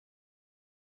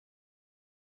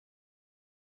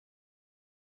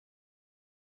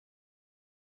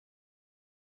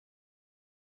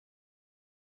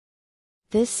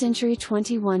This Century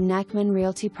 21 Nachman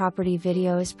Realty property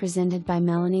video is presented by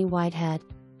Melanie Whitehead.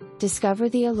 Discover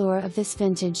the allure of this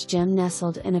vintage gem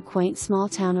nestled in a quaint small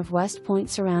town of West Point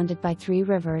surrounded by 3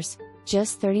 rivers,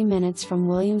 just 30 minutes from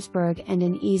Williamsburg and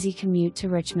an easy commute to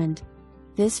Richmond.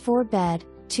 This 4-bed,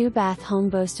 2-bath home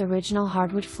boasts original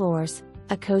hardwood floors,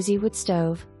 a cozy wood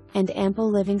stove, and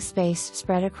ample living space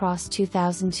spread across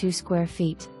 2,002 square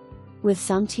feet. With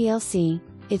some TLC,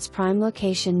 its prime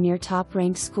location near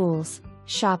top-ranked schools,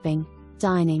 shopping,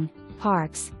 dining,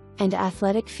 parks, and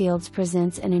athletic fields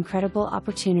presents an incredible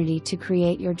opportunity to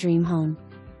create your dream home.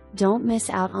 Don't miss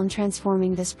out on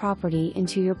transforming this property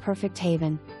into your perfect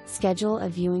haven. Schedule a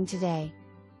viewing today.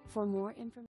 For more information